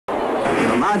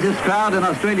largest crowd in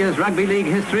Australia's Rugby League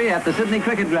history at the Sydney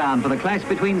Cricket Ground for the clash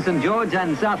between St George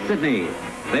and South Sydney.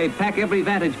 They pack every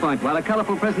vantage point while a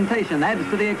colourful presentation adds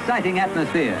to the exciting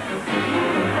atmosphere.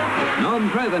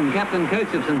 Provan, captain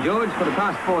coach of St George for the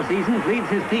past 4 seasons, leads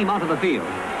his team onto the field.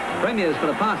 Premiers for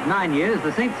the past 9 years,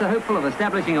 the Saints are hopeful of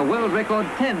establishing a world record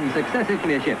 10 successive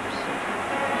premierships.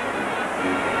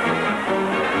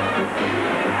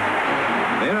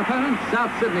 Their opponent,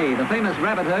 South Sydney, the famous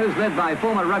Rabbitohs, led by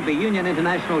former rugby union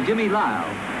international Jimmy Lisle.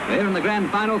 They're in the grand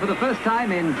final for the first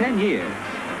time in 10 years.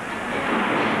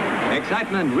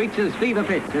 Excitement reaches fever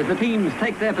pitch as the teams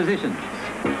take their positions.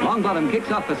 Longbottom kicks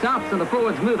off for Souths and the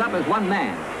forwards move up as one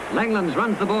man. Langlands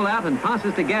runs the ball out and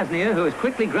passes to Gasnier, who is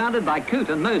quickly grounded by Coote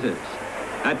and Moses.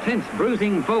 A tense,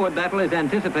 bruising forward battle is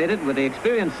anticipated with the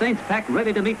experienced Saints pack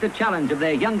ready to meet the challenge of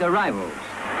their younger rivals.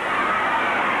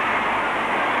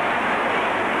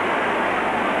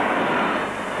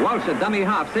 Walsh, a dummy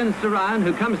half, sends to Ryan,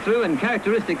 who comes through in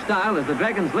characteristic style as the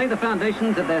Dragons lay the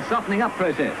foundations of their softening up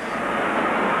process.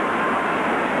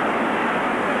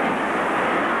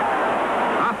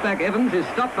 Halfback Evans is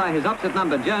stopped by his opposite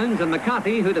number Jones and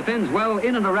McCarthy, who defends well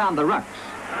in and around the rucks.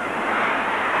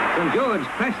 St George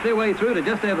crashed their way through to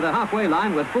just over the halfway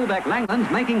line with fullback Langlands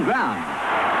making ground.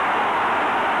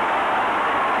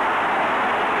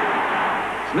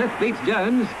 Smith beats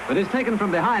Jones, but is taken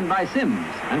from behind by Sims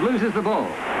and loses the ball.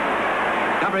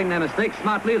 Covering their mistakes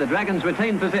smartly, the Dragons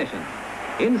retain possession.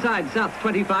 Inside South's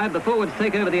 25, the forwards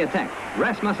take over the attack.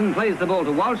 Rasmussen plays the ball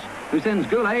to Walsh, who sends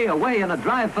Gourley away in a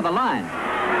drive for the line.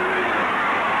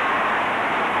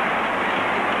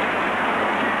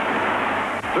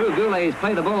 Through Gourley's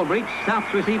play-the-ball breach,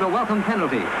 Souths receive a welcome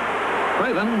penalty.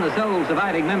 Provan, the sole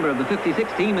surviving member of the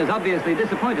 56 team, is obviously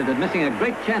disappointed at missing a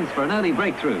great chance for an early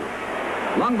breakthrough.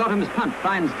 Longbottom's punt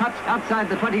finds touch outside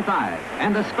the 25,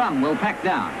 and the scrum will pack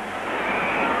down.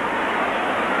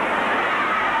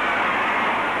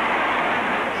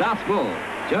 South's ball.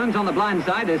 Jones on the blind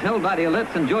side is held by the alert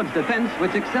St George defence,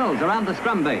 which excels around the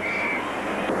scrum base.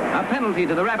 A penalty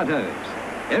to the Rabbitohs.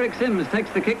 Eric Sims takes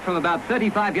the kick from about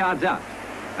 35 yards out.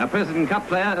 A President Cup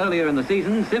player earlier in the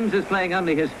season, Sims is playing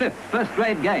only his 5th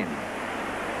first-grade game.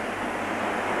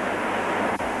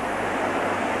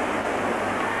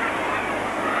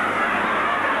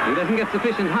 He doesn't get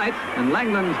sufficient height, and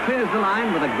Langlands clears the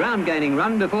line with a ground-gaining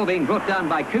run before being brought down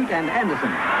by Coote and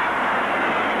Anderson.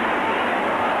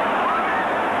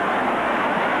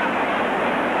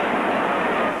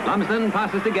 Lumsden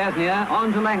passes to Gasnier,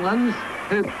 on to Langlands,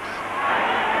 who...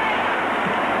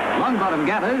 Longbottom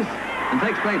gathers and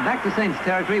takes play back to Saints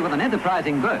territory with an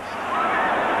enterprising burst.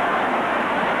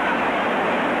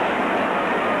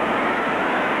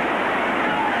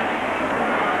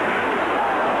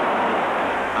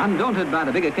 Undaunted by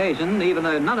the big occasion, even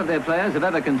though none of their players have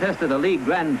ever contested a league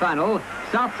grand final,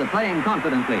 Souths are playing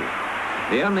confidently.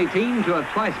 The only team to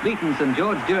have twice beaten St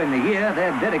George during the year,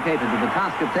 they're dedicated to the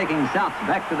task of taking Souths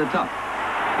back to the top.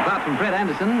 Apart from Fred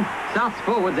Anderson, Souths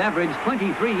forwards average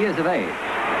 23 years of age.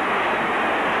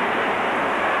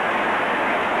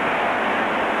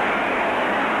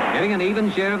 Getting an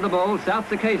even share of the ball,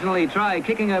 Souths occasionally try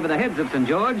kicking over the heads of St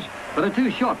George, but are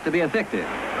too short to be effective.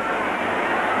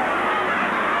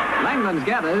 Langlands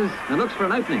gathers and looks for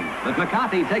an opening, but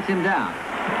McCarthy takes him down.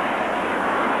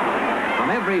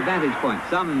 From every vantage point,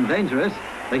 some dangerous,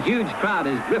 the huge crowd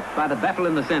is gripped by the battle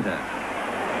in the centre.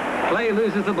 Clay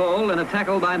loses the ball in a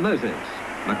tackle by Moses.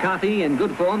 McCarthy, in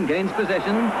good form, gains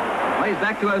possession, plays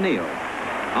back to O'Neill.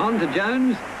 On to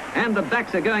Jones, and the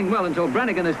backs are going well until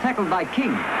Branighan is tackled by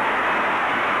King.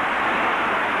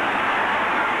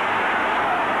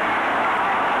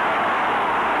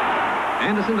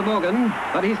 Anderson to Morgan,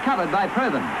 but he's covered by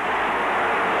Provan.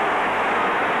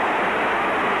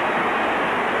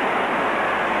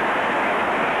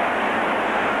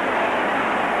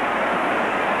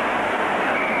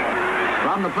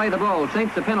 From the play the ball,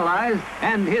 Saints are penalised,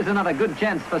 and here's another good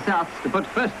chance for Souths to put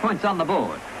first points on the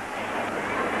board.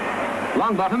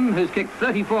 Longbottom, who's kicked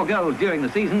 34 goals during the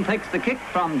season, takes the kick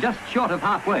from just short of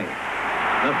halfway.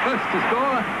 The first to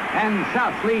score, and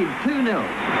Souths lead 2-0.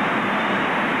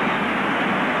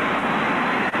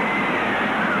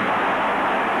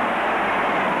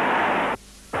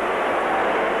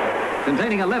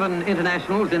 Containing 11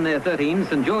 internationals in their 13,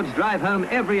 St George drive home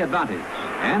every advantage.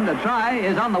 And the try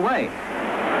is on the way.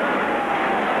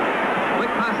 Quick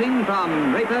passing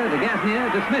from Raper to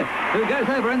Gasnier to Smith, who goes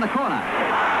over in the corner.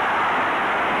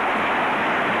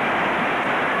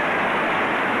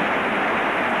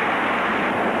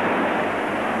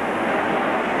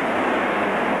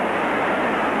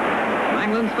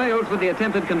 Langlands fails with the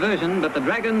attempted conversion, but the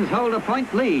Dragons hold a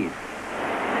point lead.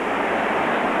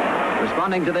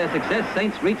 Responding to their success,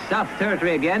 Saints reach South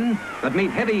territory again, but meet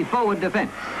heavy forward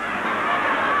defence.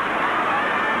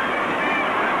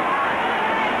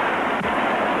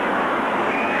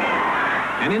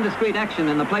 An indiscreet action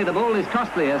in the play the ball is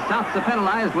costly as Souths are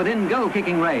penalised within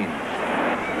goal-kicking range.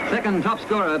 Second top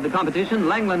scorer of the competition,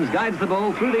 Langlands guides the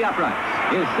ball through the uprights.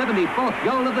 His 74th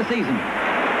goal of the season.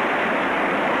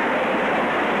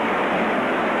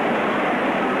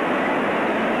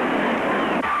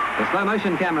 The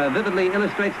slow-motion camera vividly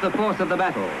illustrates the force of the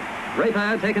battle.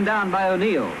 Raper taken down by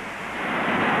O'Neill.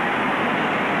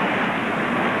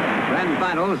 Grand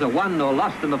finals are won or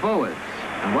lost in the forwards.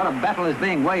 And what a battle is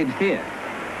being waged here.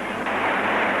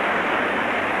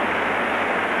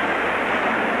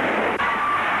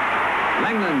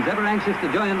 Langlands, ever anxious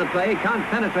to join in the play, can't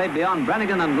penetrate beyond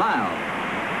Branighan and Lisle.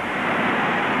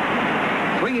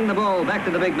 Swinging the ball back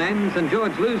to the big men, St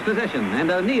George lose possession, and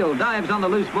O'Neill dives on the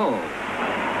loose ball.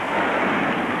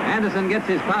 Anderson gets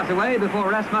his pass away before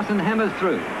Rasmussen hammers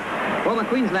through. Former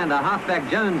Queenslander halfback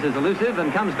Jones is elusive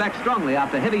and comes back strongly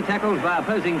after heavy tackles by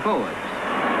opposing forwards.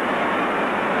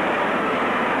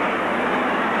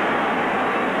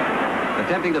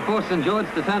 Attempting to force St George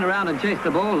to turn around and chase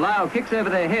the ball, Lisle kicks over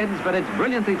their heads, but it's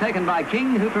brilliantly taken by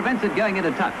King, who prevents it going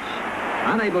into touch.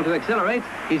 Unable to accelerate,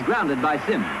 he's grounded by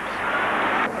Sims.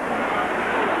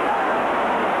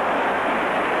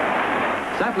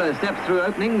 Sattler steps through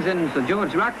openings in Sir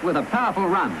George Ruck with a powerful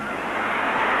run.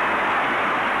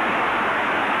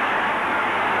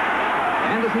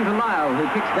 Anderson to Lisle, who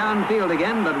kicks downfield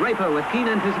again, but Raper with keen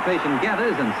anticipation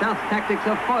gathers, and South's tactics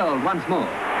are foiled once more.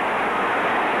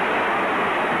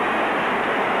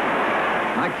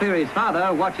 Mike Cleary's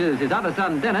father watches his other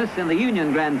son Dennis in the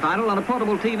Union Grand Final on a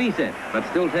portable TV set, but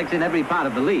still takes in every part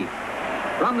of the league.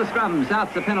 From the scrum,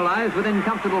 Souths are penalised within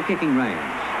comfortable kicking range.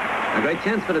 A great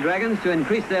chance for the Dragons to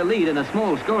increase their lead in a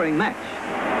small scoring match.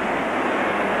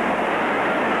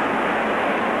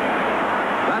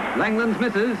 But Langlands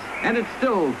misses, and it's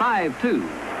still 5-2.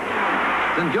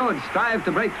 St George strive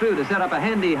to break through to set up a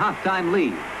handy half-time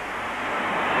lead.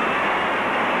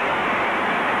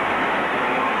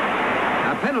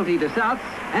 A penalty to Souths,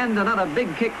 and another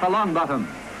big kick for Longbottom.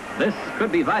 This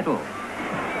could be vital.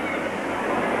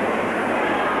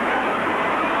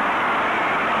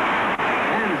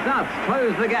 Souths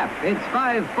close the gap. It's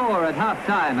 5-4 at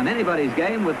half-time, and anybody's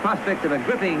game with prospect of a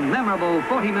gripping, memorable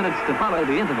 40 minutes to follow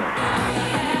the interval.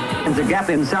 There's a gap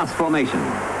in South's formation.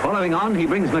 Following on, he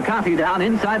brings McCarthy down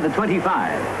inside the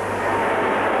 25.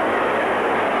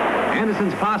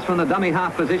 Anderson's pass from the dummy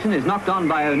half position is knocked on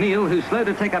by O'Neill, who's slow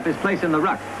to take up his place in the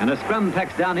ruck, and a scrum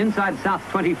packs down inside South's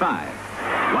 25.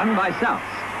 Won by Souths.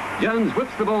 Jones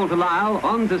whips the ball to Lisle,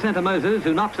 on to Centre Moses,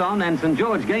 who knocks on, and St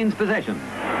George gains possession.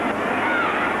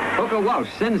 Walsh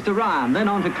sends to Ryan, then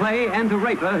on to Clay and to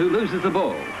Raper, who loses the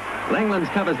ball. Langlands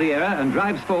covers the error and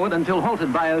drives forward until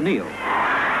halted by O'Neill.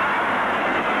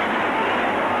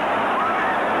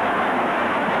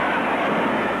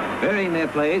 Varying their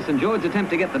play, St George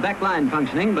attempt to get the back line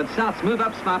functioning, but Souths move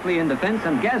up smartly in defence,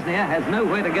 and Gasnier has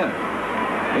nowhere to go.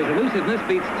 His elusiveness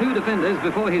beats two defenders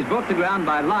before he's brought to ground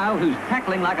by Lisle, who's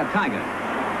tackling like a tiger.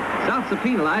 Souths are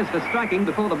penalised for striking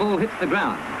before the ball hits the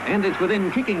ground, and it's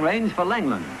within kicking range for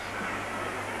Langlands.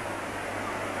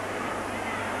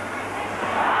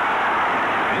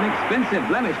 An expensive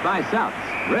blemish by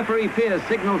Souths. Referee Pearce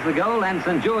signals the goal, and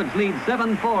St George leads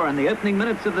 7-4 in the opening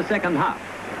minutes of the second half.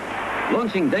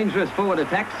 Launching dangerous forward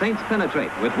attacks, Saints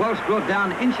penetrate, with Walsh brought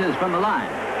down inches from the line.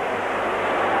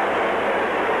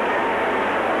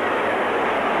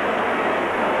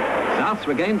 Souths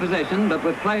regain possession, but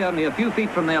with play only a few feet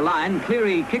from their line,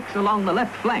 Cleary kicks along the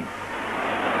left flank.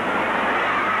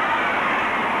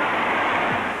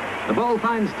 The ball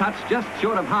finds touch just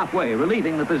short of halfway,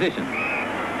 relieving the position.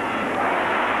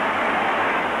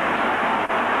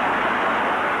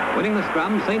 Winning the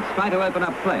scrum, Saints try to open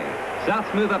up play.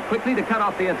 Souths move up quickly to cut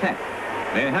off the attack.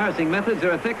 Their harassing methods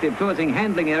are effective, causing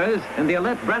handling errors, and the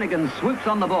alert Branighan swoops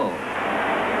on the ball.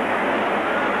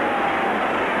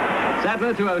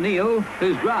 Sattler to O'Neill,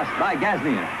 who's grasped by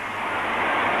Gasnier.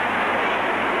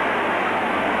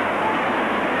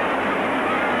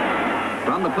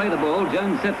 From the play the ball,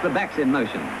 Jones sets the backs in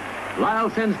motion.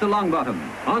 Lisle sends to Longbottom.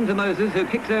 On to Moses, who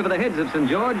kicks over the heads of St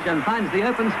George and finds the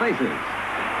open spaces.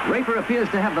 Raper appears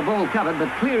to have the ball covered, but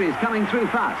Cleary's coming through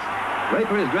fast.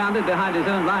 Raper is grounded behind his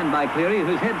own line by Cleary,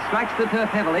 whose head strikes the turf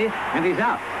heavily, and he's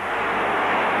out.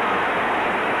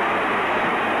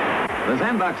 The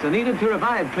Zambucks are needed to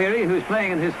revive Cleary, who's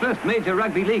playing in his first major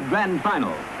rugby league grand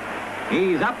final.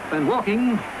 He's up and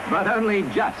walking, but only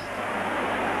just.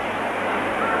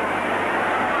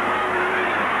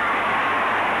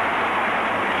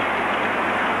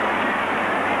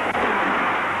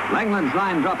 Langlands'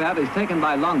 line dropout is taken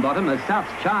by Longbottom as Souths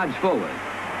charge forward.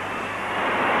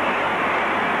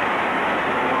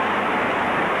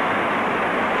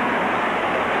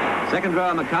 Second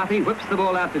rower McCarthy whips the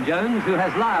ball out to Jones, who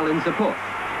has Lisle in support.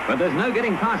 But there's no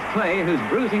getting past Clay, whose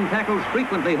bruising tackles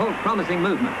frequently halt promising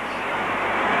movements.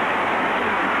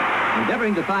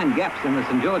 Endeavouring to find gaps in the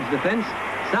St George defence,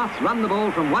 Souths run the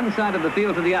ball from one side of the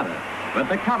field to the other, but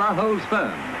the cover holds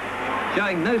firm.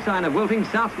 Showing no sign of wilting,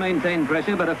 Souths maintain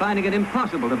pressure, but are finding it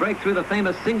impossible to break through the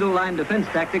famous single-line defence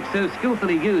tactics so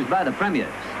skillfully used by the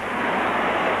Premiers.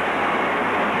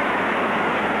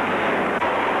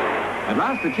 At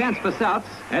last, a chance for Souths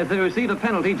as they receive a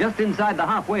penalty just inside the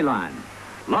halfway line.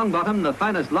 Longbottom, the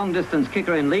finest long-distance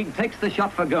kicker in league, takes the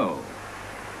shot for goal.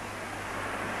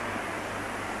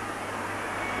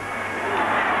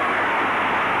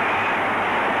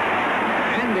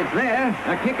 And it's there,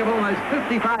 a kick of almost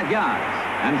 55 yards,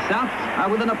 and Souths are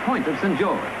within a point of St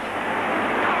George.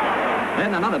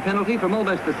 Then another penalty from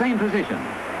almost the same position.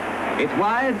 It's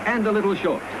wide and a little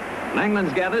short.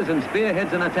 Langlands gathers and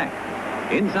spearheads an attack.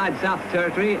 Inside South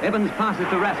territory, Evans passes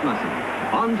to Rasmussen.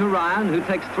 On to Ryan, who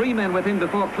takes 3 men with him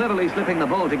before cleverly slipping the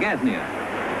ball to Gasnier.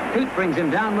 Coote brings him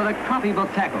down with a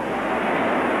copybook tackle.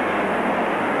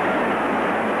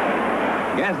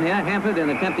 Gasnier, hampered in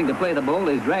attempting to play the ball,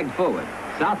 is dragged forward.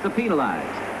 Souths are penalised.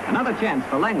 Another chance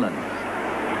for Langlands.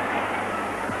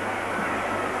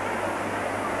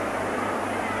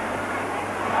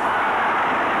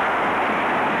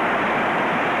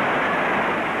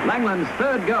 Langlands'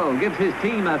 third goal gives his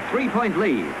team a 3-point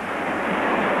lead.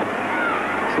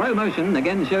 Slow motion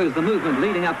again shows the movement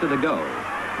leading up to the goal.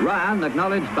 Ryan,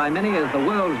 acknowledged by many as the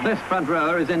world's best front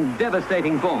rower, is in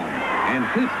devastating form. And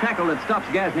Coote's tackle that stops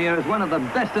Gasnier is one of the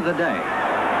best of the day.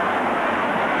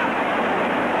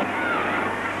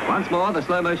 Once more, the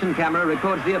slow motion camera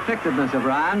records the effectiveness of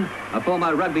Ryan, a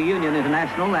former rugby union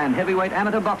international and heavyweight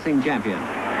amateur boxing champion.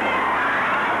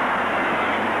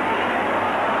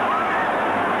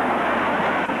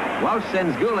 Walsh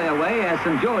sends Gourley away as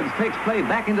St George takes play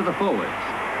back into the forwards.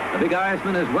 The big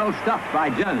Irishman is well stopped by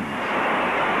Jones.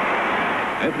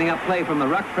 Opening up play from the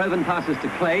ruck, Provan passes to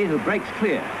Clay, who breaks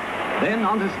clear. Then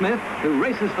on to Smith, who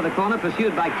races for the corner,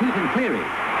 pursued by Coote and Cleary.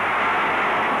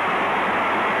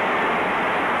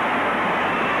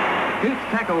 Coote's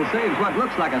tackle saves what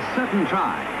looks like a certain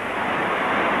try.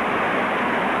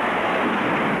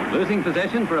 Losing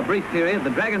possession for a brief period, the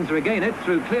Dragons regain it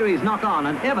through Cleary's knock-on,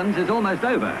 and Evans is almost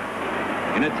over.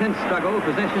 In a tense struggle,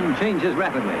 possession changes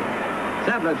rapidly.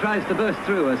 Sattler tries to burst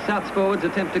through as Souths forwards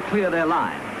attempt to clear their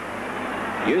line.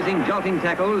 Using jolting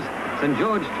tackles, St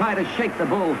George try to shake the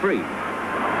ball free.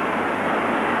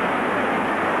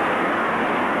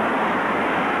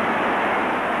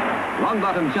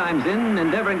 Longbottom chimes in,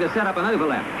 endeavouring to set up an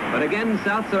overlap, but again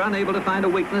Souths are unable to find a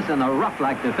weakness in the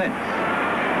rock-like defence.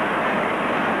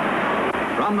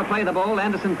 From the play the ball,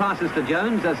 Anderson passes to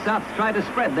Jones as Souths try to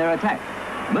spread their attack.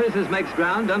 Moses makes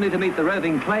ground only to meet the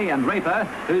roving Clay and Raper,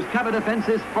 whose cover defence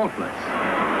is faultless.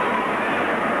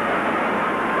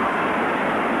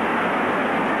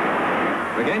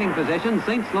 Regaining possession,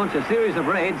 Saints launch a series of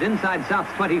raids inside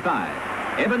South's 25.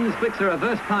 Evans flicks a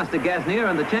reverse pass to Gasnier,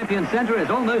 and the champion centre is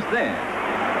almost there.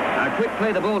 A quick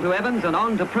play the ball to Evans and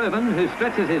on to Provan, who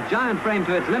stretches his giant frame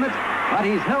to its limit, but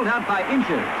he's held out by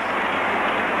inches.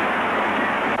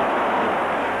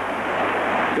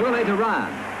 Gourley to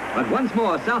Ryan, but once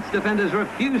more South's defenders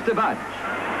refuse to budge.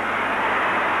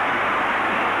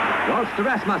 Walsh to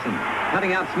Rasmussen,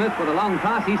 cutting out Smith with a long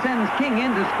pass. He sends King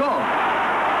in to score.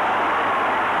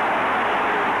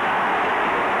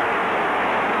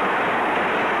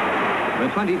 The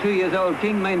 22-year-old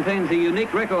King maintains a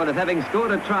unique record of having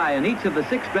scored a try in each of the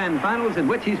 6 grand finals in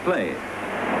which he's played.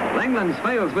 Langlands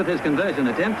fails with his conversion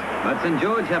attempt, but St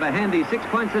George have a handy 6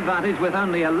 points advantage with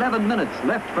only 11 minutes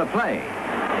left for play.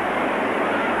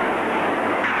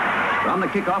 From the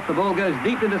kickoff, the ball goes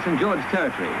deep into St George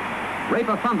territory.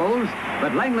 Raper fumbles,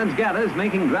 but Langlands gathers,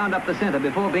 making ground up the centre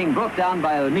before being brought down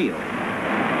by O'Neill.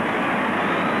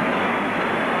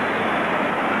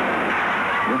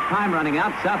 With time running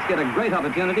out, Souths get a great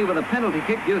opportunity with a penalty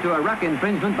kick due to a ruck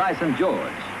infringement by St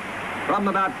George. From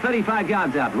about 35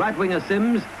 yards out, right winger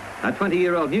Sims, a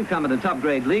 20-year-old newcomer to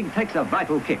top-grade league, takes a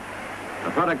vital kick.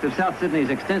 A product of South Sydney's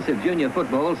extensive junior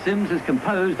football, Sims is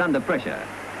composed under pressure.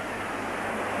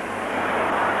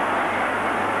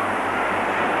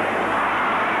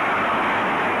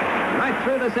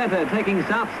 Through the centre, taking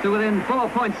Souths to within 4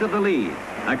 points of the lead.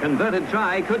 A converted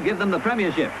try could give them the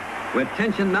premiership. With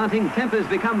tension mounting, tempers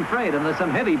become frayed and there's some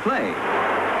heavy play.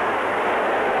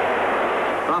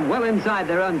 From well inside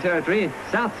their own territory,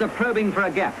 Souths are probing for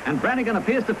a gap, and Branighan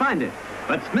appears to find it.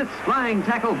 But Smith's flying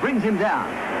tackle brings him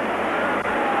down.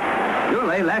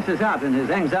 Gourley lashes out in his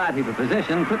anxiety for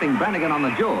possession, clipping Branighan on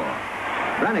the jaw.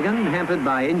 Branighan, hampered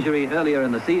by injury earlier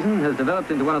in the season, has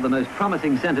developed into one of the most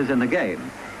promising centres in the game,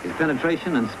 his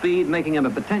penetration and speed making him a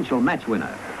potential match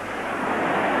winner.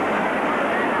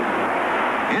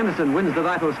 Anderson wins the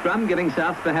vital scrum, giving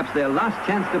South perhaps their last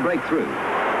chance to break through.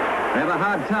 They have a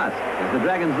hard task, as the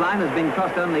Dragons' line has been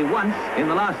crossed only once in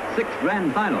the last 6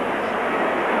 grand finals.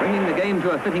 Bringing the game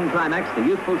to a fitting climax, the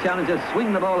youthful challengers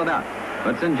swing the ball about,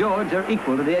 but St George are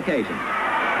equal to the occasion.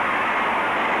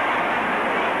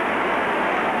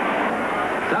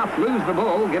 South lose the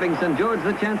ball, giving St George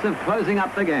the chance of closing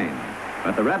up the game.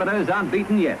 But the Rabbitohs aren't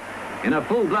beaten yet. In a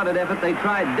full-blooded effort, they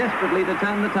tried desperately to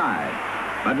turn the tide.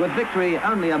 But with victory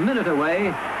only a minute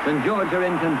away, St George are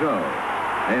in control.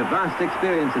 Their vast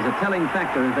experience is a telling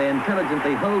factor as they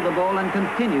intelligently hold the ball and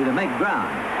continue to make ground.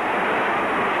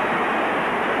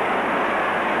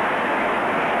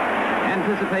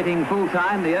 Anticipating full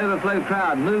time, the overflow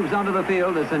crowd moves onto the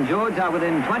field as St George are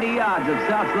within 20 yards of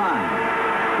South's line.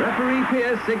 Referee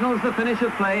Pearce signals the finish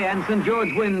of play, and St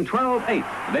George win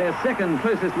 12-8, their second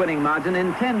closest winning margin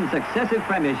in 10 successive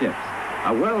premierships.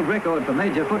 A world record for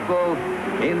major football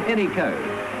in any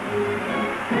code.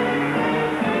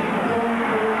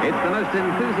 It's the most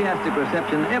enthusiastic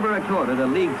reception ever accorded a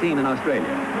league team in Australia.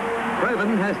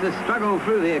 Provan has to struggle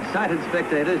through the excited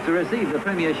spectators to receive the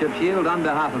Premiership Shield on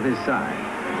behalf of his side.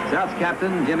 South's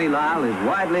captain, Jimmy Lisle, is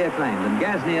widely acclaimed, and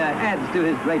Gasnier adds to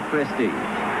his great prestige.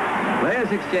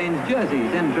 Players exchange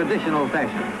jerseys in traditional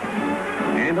fashion.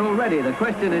 And already the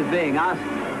question is being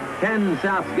asked, can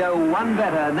Souths go one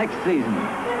better next season?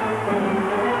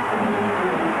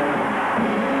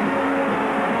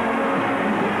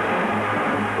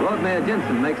 Lord Mayor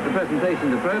Jensen makes the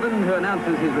presentation to Provan, who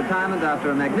announces his retirement after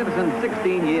a magnificent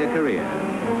 16-year career.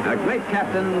 A great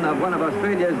captain of one of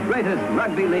Australia's greatest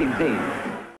rugby league teams.